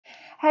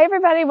Hey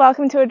everybody,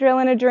 welcome to A Drill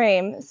and a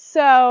Dream.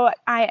 So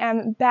I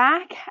am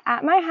back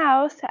at my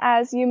house.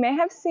 As you may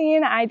have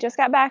seen, I just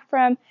got back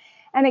from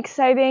an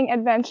exciting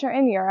adventure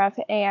in Europe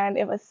and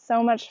it was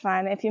so much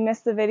fun. If you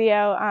missed the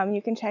video,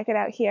 you can check it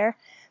out here.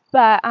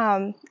 But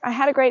I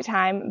had a great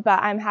time,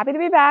 but I'm happy to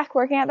be back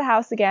working at the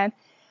house again.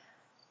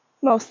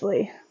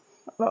 Mostly,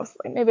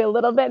 maybe a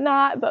little bit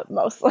not, but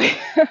mostly.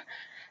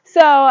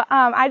 So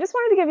I just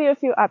wanted to give you a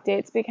few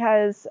updates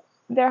because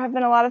there have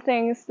been a lot of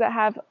things that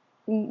have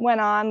went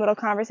on, little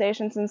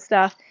conversations and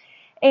stuff,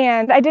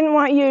 and I didn't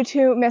want you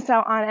to miss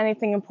out on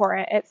anything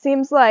important. It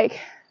seems like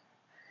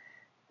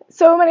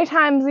so many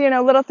times,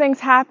 little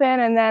things happen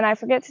and then I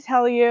forget to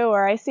tell you,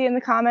 or I see in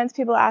the comments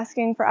people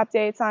asking for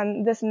updates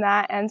on this and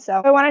that, and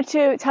so I wanted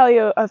to tell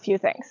you a few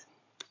things.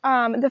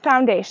 The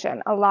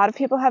foundation. A lot of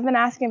people have been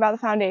asking about the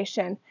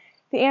foundation.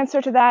 The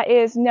answer to that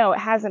is no, it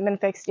hasn't been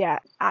fixed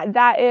yet.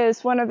 That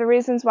is one of the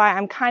reasons why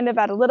I'm kind of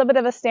at a little bit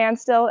of a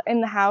standstill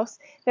in the house.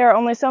 There are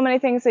only so many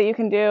things that you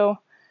can do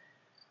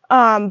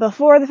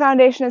before the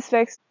foundation is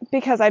fixed,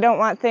 because I don't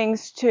want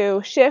things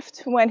to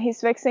shift when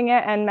he's fixing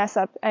it and mess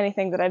up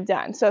anything that I've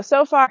done.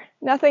 So far,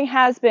 nothing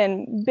has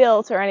been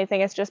built or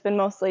anything. It's just been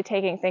mostly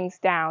taking things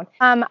down.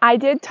 I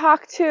did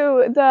talk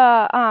to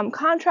the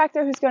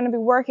contractor who's going to be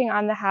working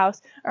on the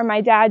house, or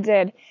my dad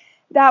did.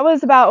 That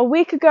was about a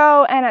week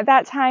ago, and at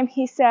that time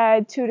he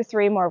said 2 to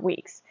 3 more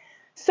weeks.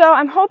 So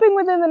I'm hoping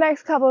within the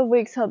next couple of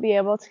weeks he'll be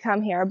able to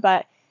come here,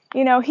 but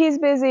he's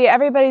busy,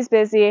 everybody's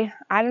busy.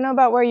 I don't know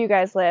about where you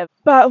guys live,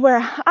 but where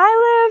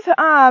I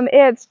live,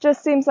 it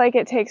just seems like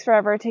it takes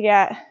forever to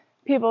get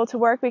people to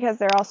work because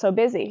they're all so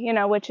busy,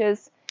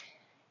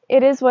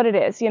 it is what it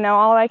is.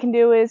 All I can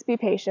do is be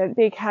patient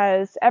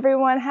because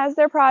everyone has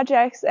their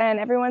projects and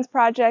everyone's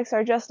projects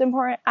are just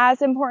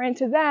as important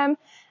to them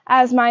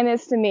as mine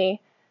is to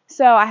me.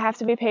 So I have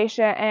to be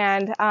patient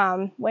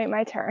and wait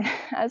my turn.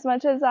 As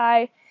much as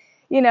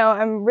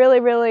I'm really,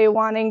 really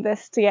wanting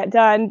this to get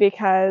done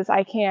because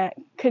I can't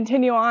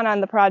continue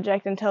on the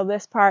project until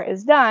this part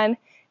is done.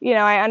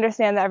 I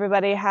understand that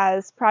everybody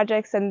has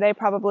projects and they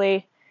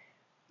probably,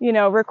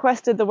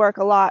 requested the work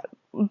a lot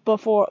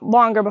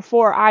longer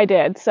before I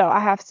did. So I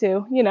have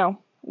to,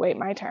 wait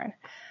my turn.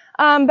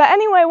 But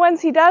anyway,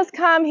 once he does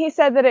come, he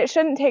said that it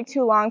shouldn't take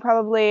too long,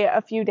 probably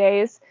a few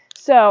days.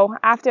 So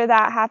after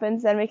that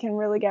happens, then we can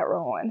really get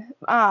rolling.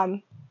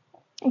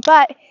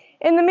 But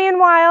in the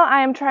meanwhile,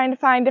 I am trying to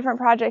find different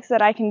projects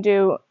that I can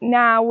do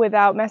now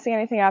without messing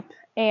anything up,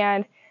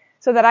 and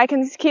so that I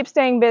can keep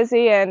staying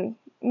busy and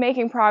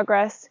making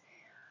progress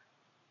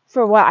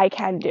for what I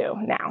can do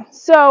now.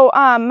 So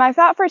my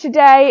thought for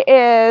today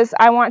is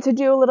I want to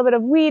do a little bit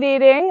of weed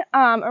eating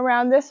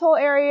around this whole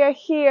area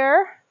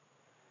here,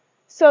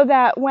 so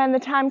that when the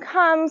time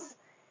comes,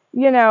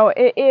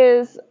 it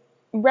is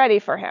ready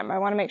for him. I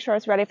want to make sure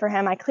it's ready for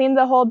him. I cleaned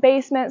the whole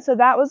basement, so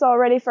that was all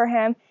ready for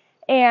him.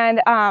 And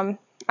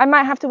I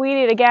might have to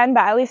weed eat again,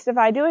 but at least if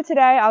I do it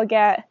today, I'll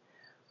get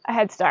a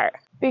head start.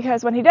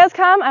 Because when he does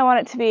come, I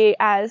want it to be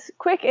as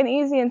quick and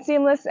easy and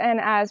seamless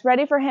and as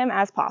ready for him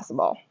as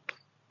possible.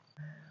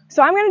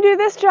 So I'm going to do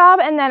this job,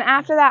 and then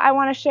after that, I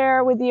want to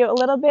share with you a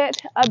little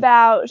bit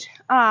about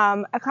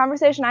a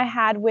conversation I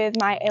had with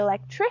my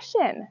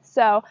electrician.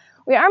 So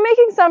we are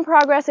making some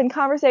progress in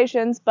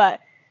conversations, but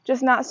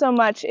just not so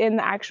much in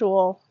the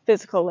actual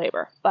physical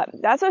labor. But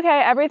that's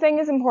okay. Everything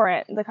is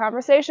important. The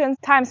conversations,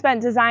 time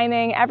spent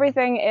designing,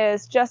 everything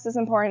is just as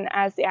important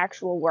as the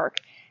actual work.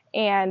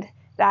 And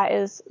that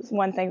is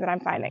one thing that I'm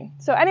finding.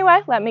 So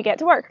anyway, let me get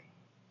to work.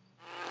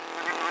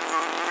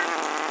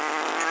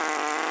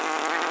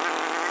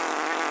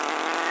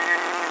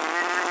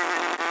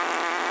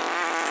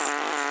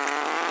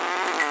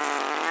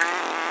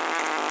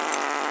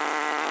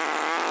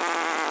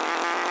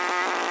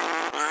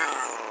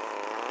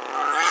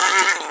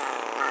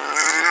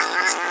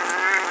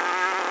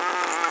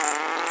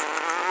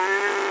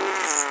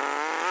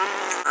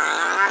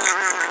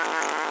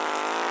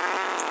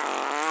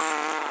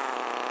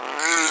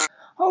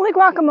 Holy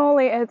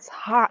guacamole, it's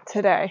hot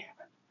today.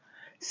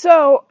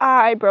 So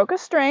I broke a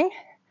string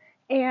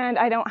and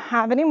I don't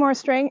have any more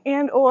string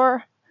and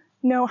or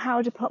know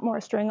how to put more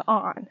string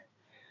on.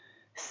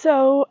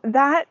 So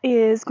that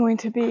is going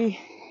to be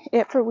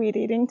it for weed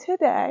eating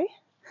today.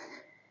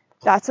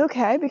 That's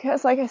okay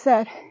because, like I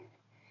said,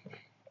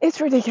 it's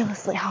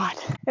ridiculously hot.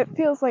 It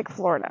feels like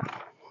Florida.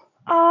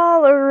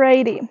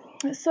 Alrighty,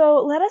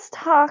 so let us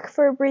talk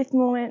for a brief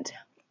moment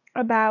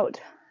about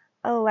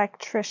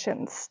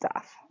electrician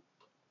stuff.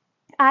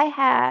 I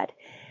had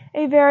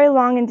a very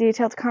long and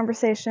detailed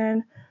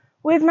conversation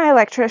with my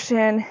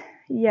electrician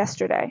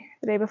yesterday,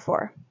 the day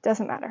before,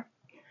 doesn't matter.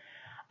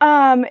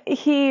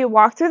 He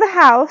walked through the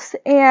house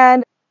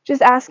and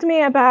just asked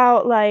me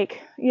about,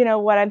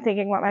 what I'm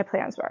thinking, what my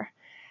plans were.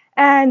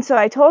 And so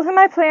I told him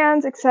my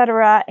plans,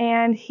 etc.,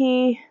 and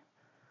he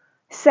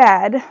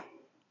said,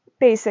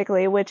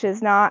 basically, which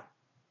is not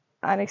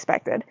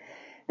unexpected,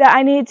 that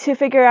I need to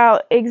figure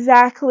out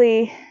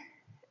exactly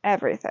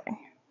everything.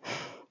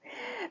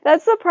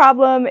 That's the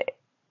problem.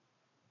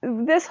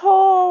 This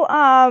whole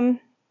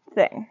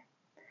thing,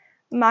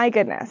 my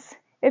goodness,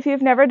 if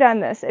you've never done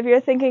this, if you're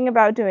thinking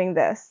about doing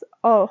this,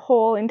 a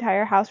whole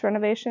entire house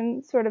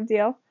renovation sort of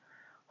deal,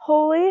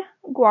 holy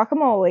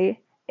guacamole,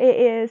 it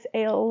is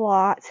a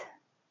lot.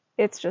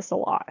 It's just a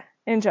lot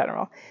in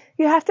general.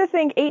 You have to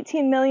think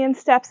 18 million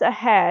steps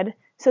ahead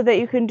so that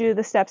you can do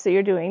the steps that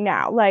you're doing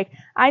now. Like,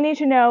 I need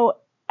to know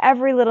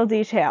every little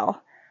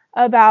detail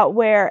about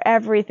where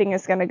everything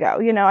is going to go.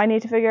 You know, I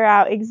need to figure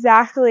out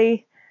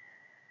exactly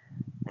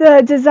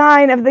the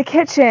design of the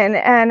kitchen,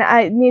 and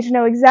I need to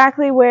know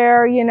exactly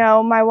where, you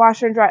know, my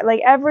washer and dryer,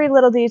 like every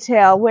little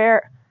detail,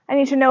 where I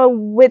need to know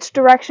which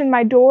direction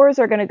my doors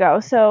are going to go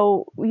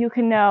so you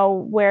can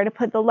know where to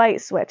put the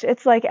light switch.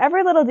 It's like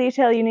every little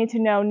detail you need to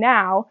know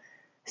now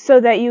so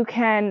that you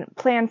can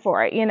plan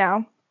for it, you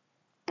know.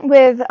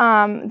 With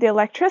the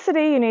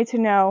electricity, you need to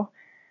know,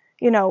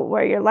 you know,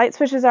 where your light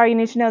switches are. You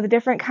need to know the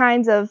different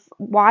kinds of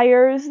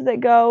wires that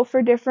go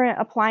for different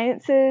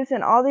appliances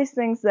and all these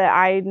things that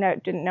I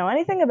didn't know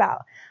anything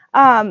about.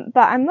 But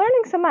I'm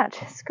learning so much.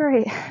 It's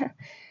great.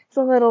 It's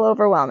a little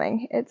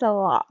overwhelming. It's a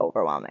lot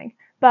overwhelming.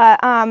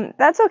 But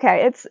that's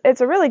okay.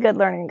 It's a really good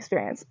learning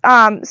experience.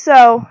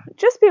 So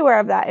just be aware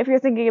of that if you're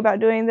thinking about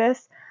doing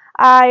this.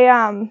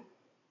 I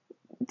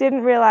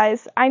didn't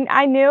realize,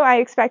 I knew I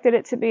expected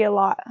it to be a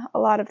lot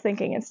of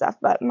thinking and stuff,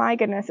 but my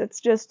goodness, it's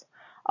just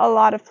a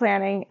lot of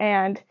planning,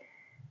 and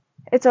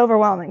it's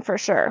overwhelming for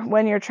sure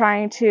when you're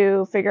trying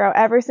to figure out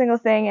every single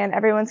thing and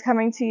everyone's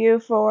coming to you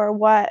for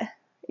what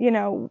you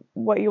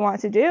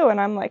want to do,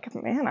 and I'm like,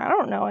 man, I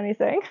don't know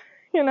anything,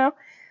 you know,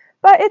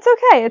 but it's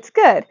okay. It's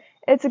good.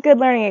 It's a good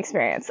learning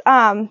experience.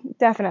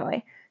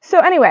 Definitely. So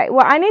anyway,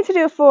 what I need to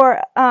do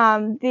for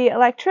the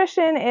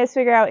electrician is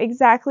figure out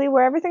exactly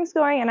where everything's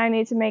going, and I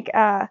need to make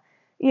a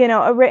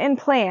written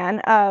plan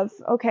of,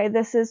 okay,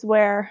 this is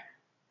where,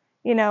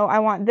 you know, I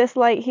want this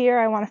light here,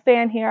 I want a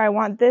fan here, I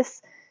want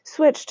this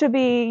switch to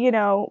be, you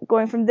know,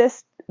 going from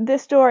this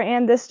door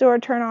and this door,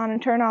 turn on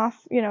and turn off,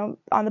 you know,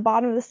 on the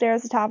bottom of the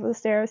stairs, the top of the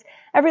stairs,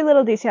 every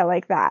little detail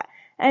like that.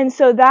 And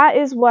so that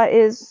is what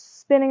is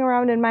spinning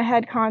around in my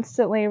head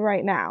constantly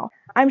right now.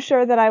 I'm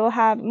sure that I will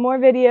have more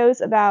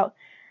videos about,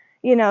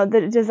 you know,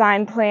 the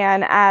design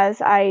plan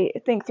as I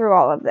think through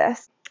all of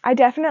this. I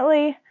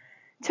definitely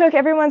took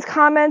everyone's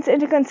comments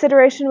into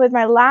consideration with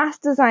my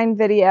last design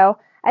video.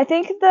 I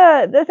think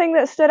the thing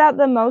that stood out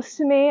the most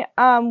to me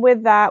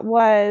with that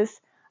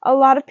was a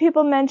lot of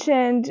people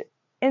mentioned,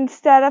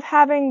 instead of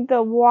having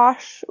the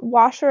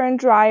washer and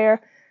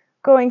dryer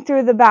going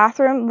through the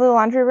bathroom, the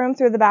laundry room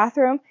through the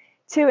bathroom,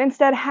 to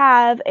instead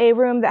have a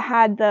room that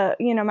had the,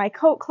 you know, my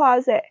coat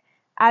closet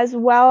as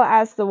well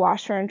as the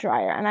washer and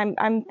dryer. And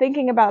I'm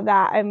thinking about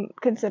that. I'm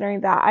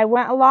considering that.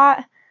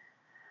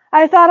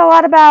 I thought a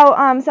lot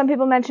about, some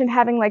people mentioned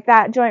having like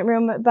that joint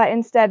room, but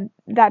instead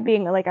that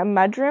being like a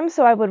mudroom,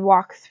 so I would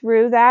walk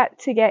through that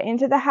to get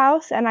into the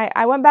house, and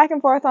I went back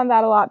and forth on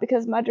that a lot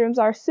because mudrooms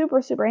are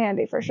super, super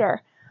handy for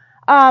sure.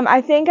 I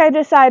think I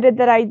decided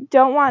that I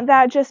don't want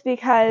that just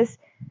because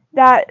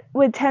that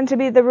would tend to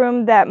be the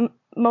room that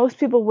most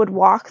people would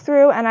walk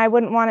through, and I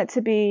wouldn't want it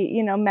to be,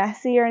 you know,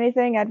 messy or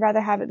anything. I'd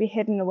rather have it be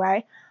hidden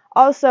away.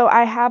 Also,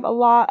 I have a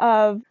lot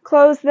of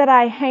clothes that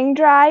I hang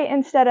dry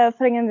instead of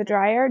putting in the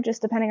dryer,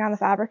 just depending on the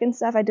fabric and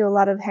stuff. I do a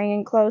lot of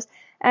hanging clothes.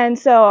 And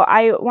so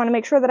I want to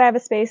make sure that I have a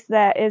space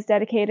that is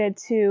dedicated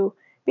to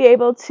be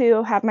able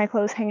to have my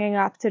clothes hanging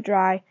up to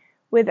dry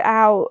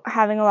without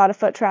having a lot of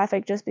foot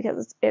traffic just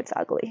because it's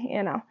ugly,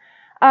 you know.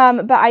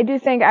 But I do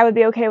think I would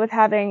be okay with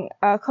having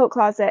a coat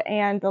closet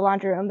and the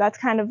laundry room. That's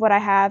kind of what I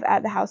have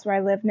at the house where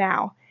I live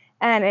now,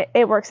 and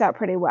it works out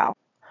pretty well.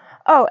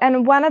 Oh,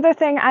 and one other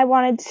thing I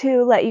wanted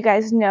to let you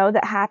guys know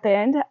that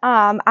happened.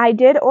 I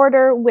did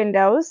order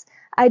windows.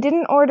 I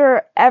didn't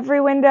order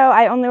every window.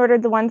 I only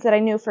ordered the ones that I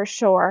knew for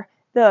sure,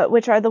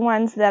 which are the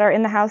ones that are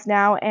in the house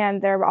now,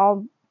 and they're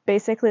all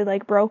basically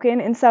like broken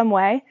in some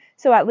way.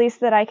 So at least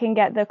that I can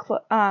get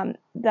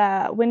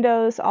the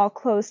windows all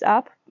closed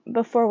up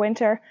before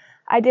winter.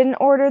 I didn't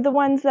order the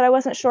ones that I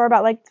wasn't sure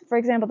about, like, for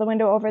example, the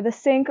window over the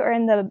sink or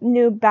in the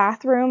new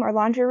bathroom or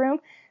laundry room,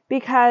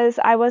 because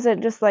I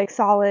wasn't just like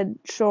solid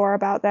sure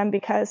about them,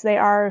 because they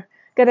are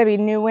going to be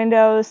new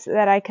windows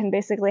that I can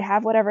basically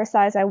have whatever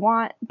size I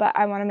want, but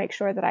I want to make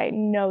sure that I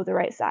know the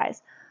right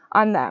size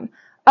on them.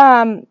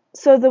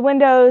 So the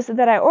windows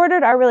that I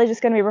ordered are really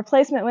just going to be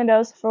replacement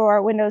windows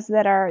for windows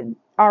that are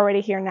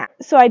already here now.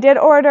 So I did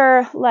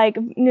order like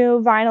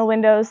new vinyl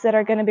windows that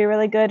are going to be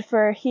really good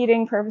for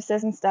heating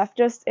purposes and stuff.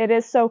 Just, it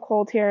is so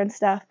cold here and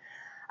stuff.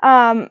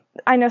 I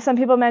know some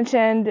people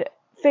mentioned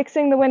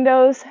fixing the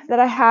windows that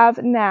I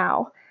have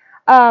now.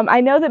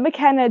 I know that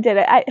McKenna did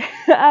it.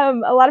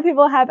 A lot of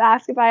people have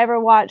asked if I ever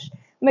watched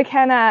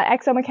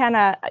Exo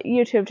McKenna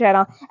YouTube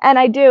channel, and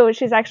I do.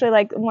 She's actually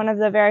like one of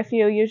the very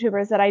few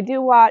YouTubers that I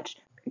do watch,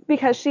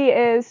 because she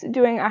is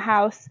doing a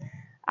house,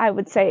 I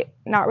would say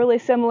not really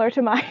similar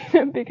to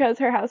mine, because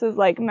her house is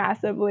like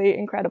massively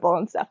incredible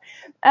and stuff.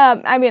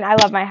 I mean, I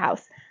love my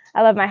house.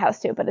 I love my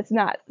house too, but it's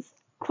not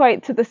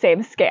quite to the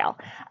same scale.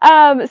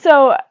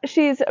 So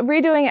she's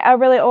redoing a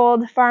really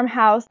old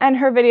farmhouse, and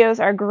her videos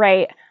are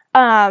great.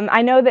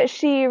 I know that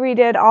she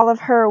redid all of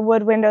her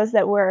wood windows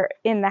that were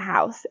in the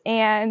house,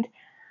 and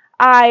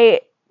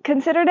I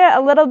considered it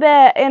a little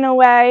bit in a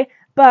way,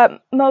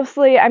 but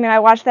mostly, I mean, I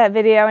watched that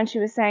video and she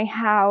was saying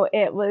how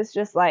it was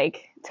just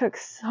like took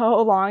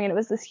so long and it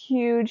was this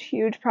huge,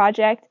 huge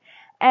project.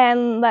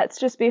 And let's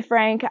just be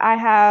frank, I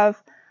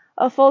have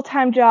a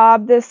full-time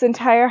job. This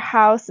entire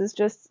house is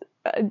just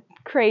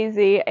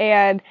crazy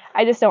and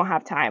I just don't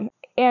have time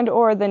and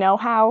or the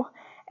know-how,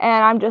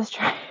 and I'm just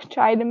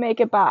trying to make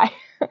it by.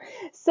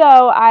 So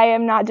I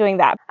am not doing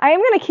that. I am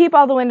going to keep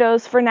all the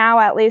windows for now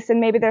at least,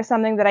 and maybe there's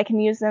something that I can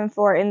use them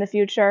for in the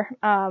future.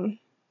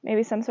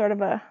 Maybe some sort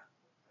of a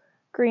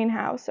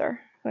greenhouse, or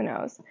who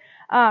knows.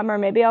 Or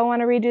maybe I'll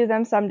want to redo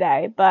them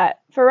someday. But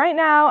for right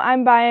now,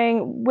 I'm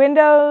buying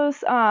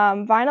windows,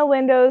 vinyl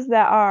windows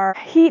that are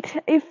heat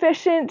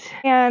efficient.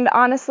 And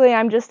honestly,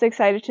 I'm just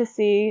excited to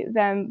see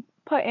them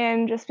put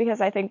in just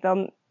because I think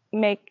they'll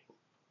make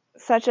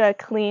such a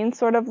clean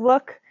sort of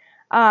look.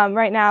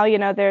 Right now, you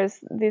know, there's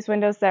these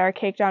windows that are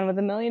caked on with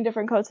a million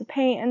different coats of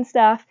paint and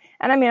stuff.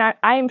 And I mean,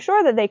 I'm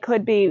sure that they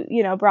could be,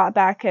 you know, brought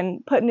back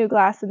and put new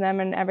glass in them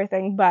and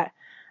everything, but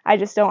I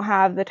just don't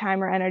have the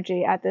time or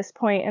energy at this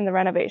point in the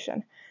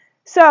renovation.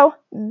 So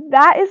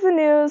that is the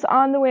news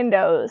on the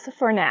windows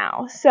for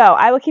now. So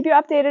I will keep you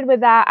updated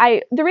with that.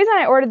 The reason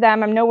I ordered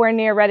them, I'm nowhere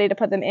near ready to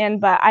put them in,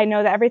 but I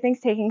know that everything's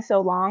taking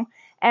so long.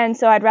 And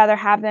so I'd rather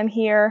have them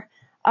here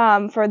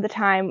for the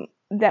time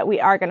that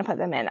we are going to put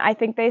them in. I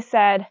think they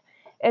said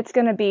it's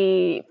going to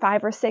be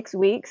 5 or 6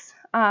 weeks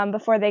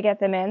before they get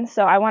them in.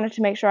 So I wanted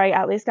to make sure I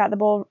at least got the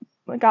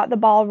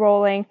ball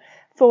rolling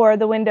for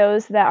the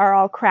windows that are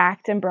all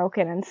cracked and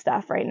broken and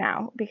stuff right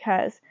now,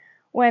 because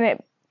when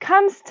it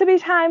comes to be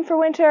time for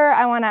winter,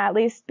 I want to at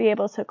least be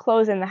able to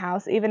close in the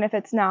house, even if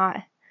it's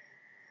not,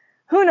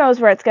 who knows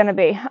where it's going to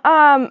be.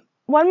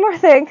 One more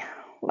thing,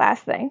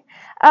 last thing.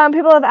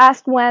 People have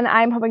asked when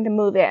I'm hoping to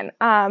move in.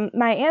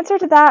 My answer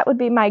to that would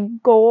be my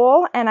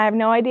goal, and I have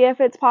no idea if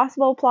it's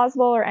possible,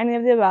 plausible, or any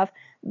of the above,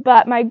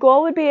 but my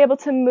goal would be able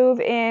to move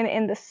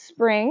in the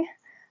spring.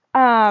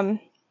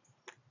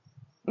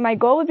 My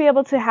goal would be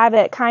able to have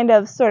it kind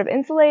of sort of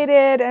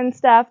insulated and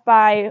stuff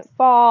by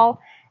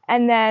fall,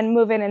 and then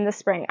move in the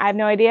spring. I have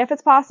no idea if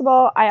it's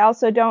possible. I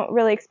also don't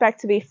really expect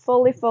to be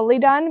fully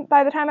done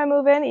by the time I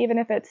move in, even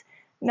if it's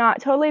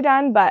not totally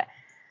done. But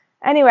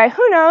anyway,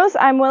 who knows?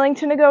 I'm willing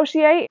to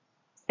negotiate.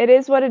 It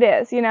is what it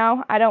is, you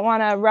know? I don't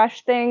want to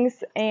rush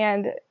things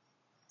and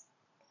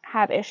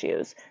have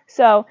issues.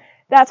 So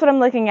that's what I'm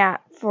looking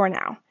at for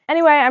now.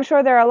 Anyway, I'm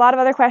sure there are a lot of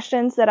other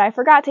questions that I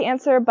forgot to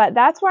answer, but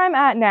that's where I'm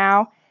at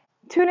now.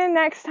 Tune in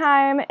next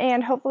time,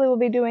 and hopefully we'll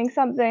be doing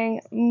something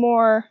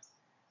more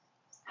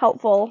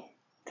helpful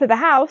to the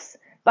house.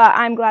 But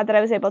I'm glad that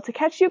I was able to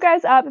catch you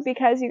guys up,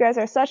 because you guys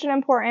are such an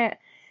important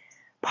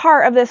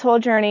part of this whole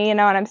journey, you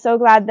know, and I'm so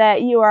glad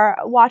that you are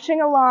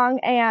watching along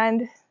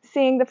and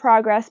seeing the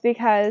progress,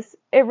 because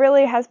it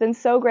really has been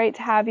so great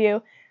to have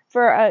you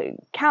for a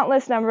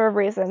countless number of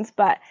reasons.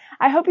 But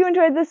I hope you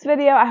enjoyed this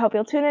video. I hope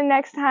you'll tune in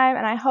next time,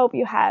 and I hope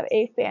you have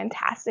a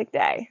fantastic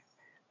day.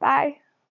 Bye.